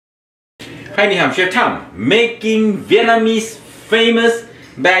Hi, ni hao, Chef Tom, making Vietnamese famous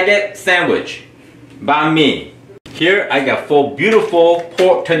baguette sandwich. Banh mi. Here I got 4 beautiful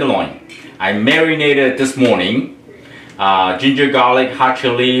pork tenderloin. I marinated this morning. Ginger, garlic, hot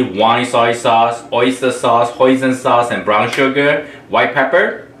chili, wine soy sauce, oyster sauce, hoisin sauce, and brown sugar, white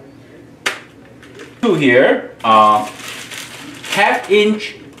pepper. Here,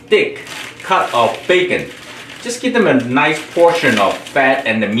 half-inch thick cut of bacon. Just give them a nice portion of fat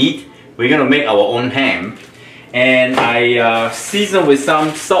and the meat. We're gonna make our own ham, and I season with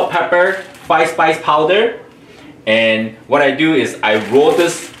some salt, pepper, 5 spice powder. And what I do is I roll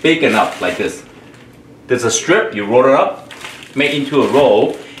this bacon up like this. There's a strip, you roll it up, make into a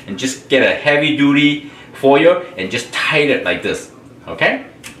roll, and just get a heavy duty foil and just tie it like this. Okay?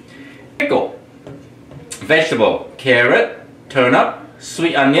 Pickle. Vegetable, carrot, turnip,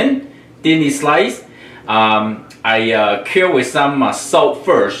 sweet onion, thinly sliced. I cure with some salt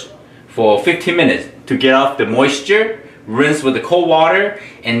first for 15 minutes to get off the moisture. Rinse with the cold water,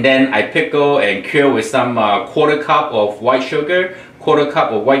 and then I pickle and cure with some quarter cup of white sugar, quarter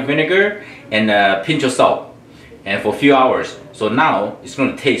cup of white vinegar, and a pinch of salt, and for a few hours. So now it's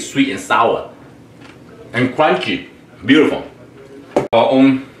going to taste sweet and sour and crunchy. Beautiful. Our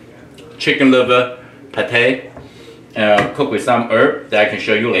own chicken liver pate, cooked with some herb that I can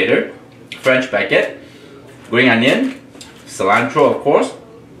show you later. French baguette, green onion, cilantro of course,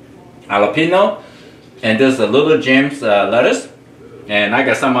 jalapeno, and there's a little James lettuce, and I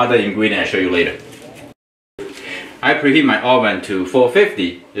got some other ingredient I'll show you later. I preheat my oven to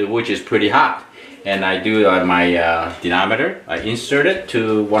 450, which is pretty hot, and I do my dynamometer. I insert it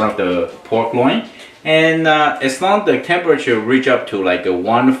to one of the pork loin, and as long as the temperature reach up to like a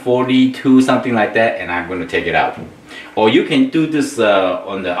 142, something like that, and I'm going to take it out. Or you can do this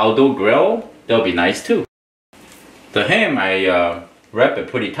on the outdoor grill. That'll be nice too. The ham, I wrap it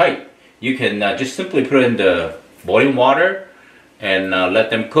pretty tight. You can just simply put it in the boiling water and let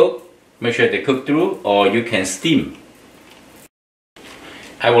them cook. Make sure they cook through, or you can steam.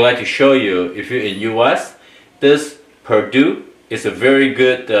 I would like to show you, if you're in US, this Purdue is a very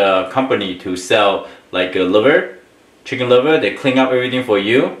good company to sell like a liver, chicken liver. They clean up everything for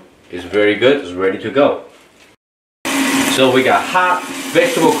you. It's very good. It's ready to go. So we got hot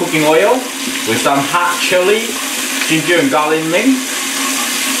vegetable cooking oil with some hot chili, ginger and garlic mix.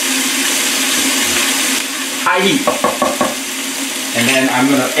 High heat. And then I'm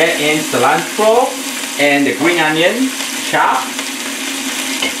going to add in cilantro and the green onion chopped.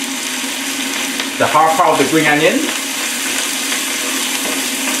 The hard part of the green onion.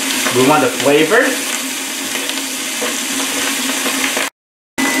 We want the flavor.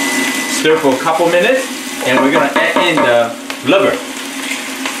 Stir for a couple minutes, and we're going to add in the liver.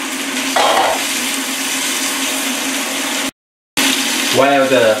 While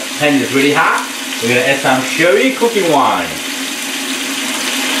the pan is really hot, we're going to add some sherry cooking wine,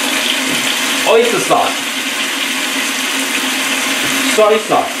 oyster sauce, soy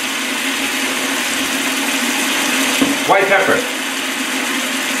sauce, white pepper,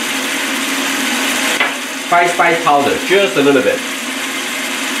 5 spice powder, just a little bit,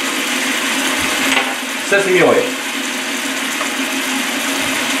 sesame oil,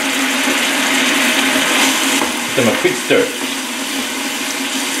 give them a quick stir.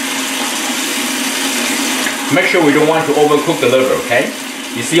 Make sure we don't want to overcook the liver, okay?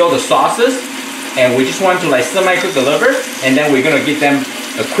 You see all the sauces? And we just want to like semi-cook the liver, and then we're gonna give them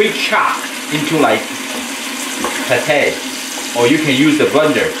a quick chop into like pate. Or you can use the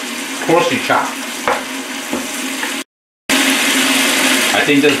blender, coarsely chop. I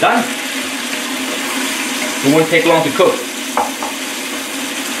think that's done. It won't take long to cook.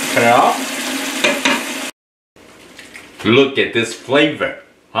 Turn it off. Look at this flavor,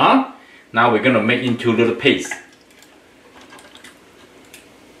 huh? Now we're gonna make into a little paste.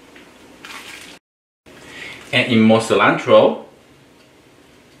 And in more cilantro.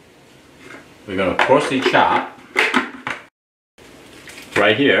 We're gonna coarsely chop.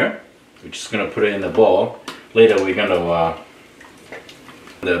 Right here. We're just gonna put it in the bowl. Later we're gonna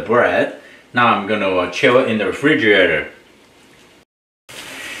the bread. Now I'm gonna chill it in the refrigerator.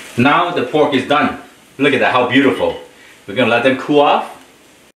 Now the pork is done. Look at that, how beautiful. We're gonna let them cool off.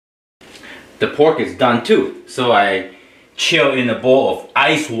 The pork is done too, so I chill in a bowl of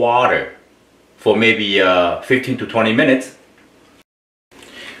ice water for maybe 15 to 20 minutes.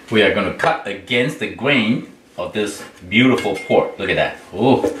 We are going to cut against the grain of this beautiful pork. Look at that.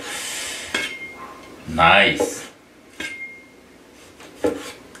 Oh, nice.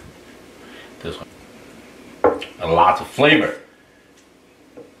 This one, a lot of flavor.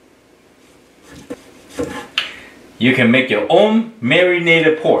 You can make your own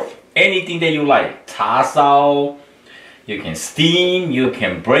marinated pork. anything that you like. Char sao, you can steam, you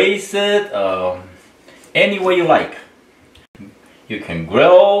can braise it, any way you like. You can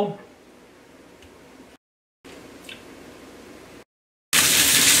grill.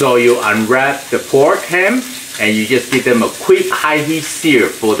 So you unwrap the pork ham and you just give them a quick high heat sear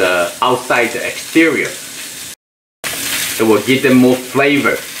for the outside, the exterior. It will give them more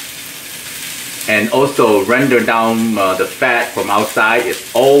flavor and also render down the fat from outside.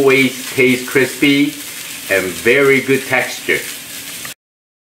 It always tastes crispy and very good texture.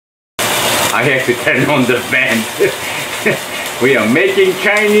 I have to turn on the fan. We are making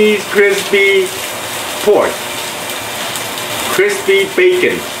Chinese crispy pork, crispy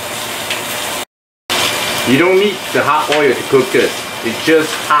bacon. You don't need the hot oil to cook this. It's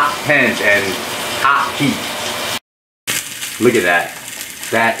just hot pans and hot heat. Look at that.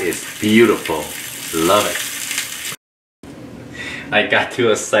 That is beautiful. Love it. I got too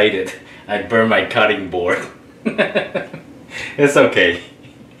excited. I burned my cutting board. It's okay.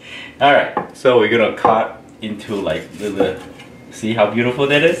 Alright, so we're gonna cut into like little. See how beautiful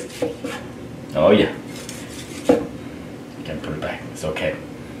that is? Oh yeah. You can put it back. It's okay.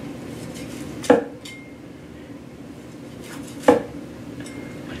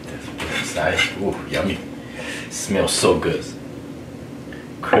 Like this inside. Ooh, yummy. Smells so good.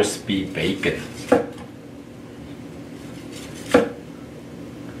 Crispy bacon.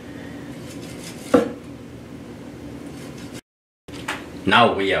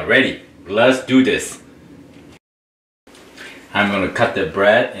 Now we are ready. Let's do this. I'm going to cut the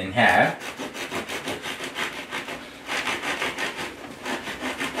bread in half.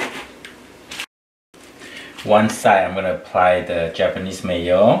 One side I'm going to apply the Japanese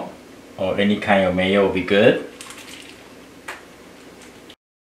mayo, or any kind of mayo will be good.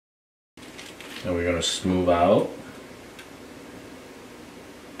 And we're going to smooth out.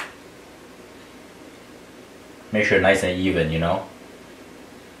 Make sure nice and even, you know.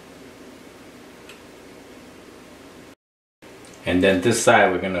 And then this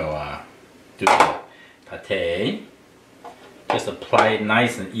side we're going to do the pate. Just apply it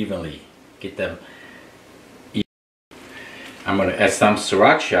nice and evenly. Get them even. I'm going to add some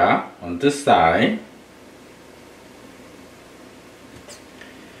sriracha on this side.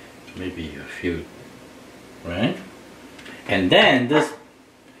 Maybe a few, right? And then this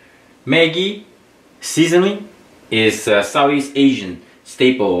Maggi seasoning is Southeast Asian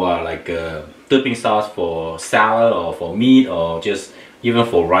staple, like dipping sauce for salad or for meat or just even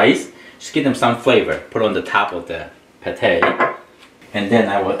for rice. Just give them some flavor. Put on the top of the pate. And then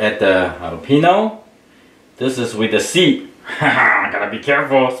I will add the jalapeno. This is with the seed. Gotta be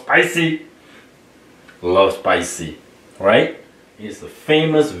careful, spicy. Love spicy, right? It's the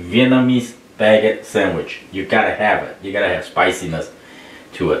famous Vietnamese baguette sandwich. You gotta have it. You gotta have spiciness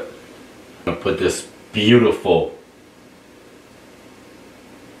to it. I'm gonna put this beautiful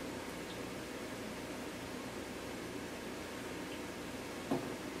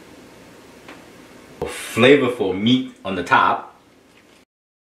flavorful meat on the top.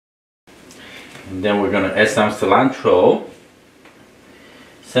 And then we're gonna add some cilantro.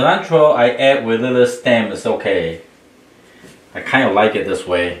 Cilantro I add with little stem, it's okay. I kind of like it this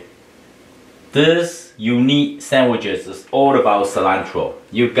way. This unique sandwiches is all about cilantro.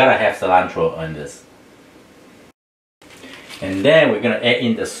 You gotta have cilantro on this. And then we're gonna add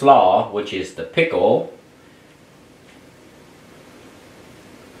in the slaw, which is the pickle.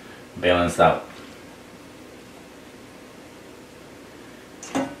 Balance out.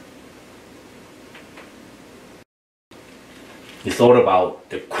 It's all about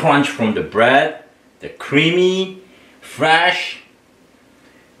the crunch from the bread, the creamy, fresh,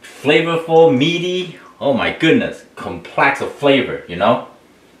 flavorful, meaty. Oh my goodness, complex of flavor, you know?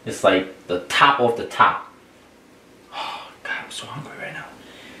 It's like the top of the top. Oh God, I'm so hungry right now.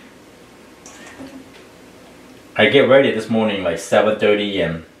 I get ready this morning like 7:30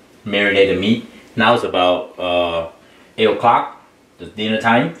 and marinate the meat. Now it's about 8 o'clock, the dinner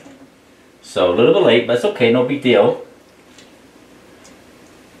time. So a little bit late, but it's okay, no big deal.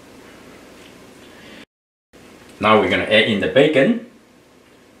 Now we're going to add in the bacon.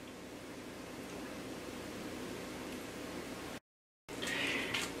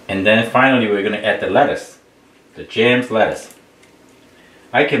 And then finally we're going to add the lettuce, the James lettuce.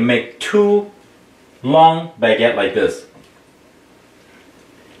 I can make 2 long baguettes like this.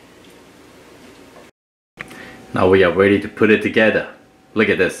 Now we are ready to put it together. Look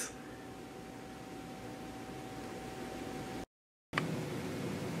at this.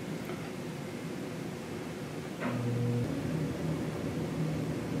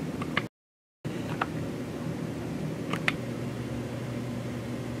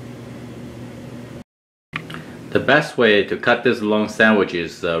 The best way to cut this long sandwich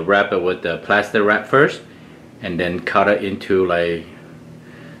is wrap it with the plastic wrap first and then cut it into like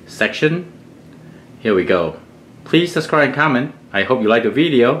section. Here we go. Please subscribe and comment. I hope you like the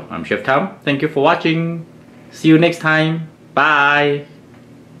video. I'm Chef Tom. Thank you for watching. See you next time. Bye.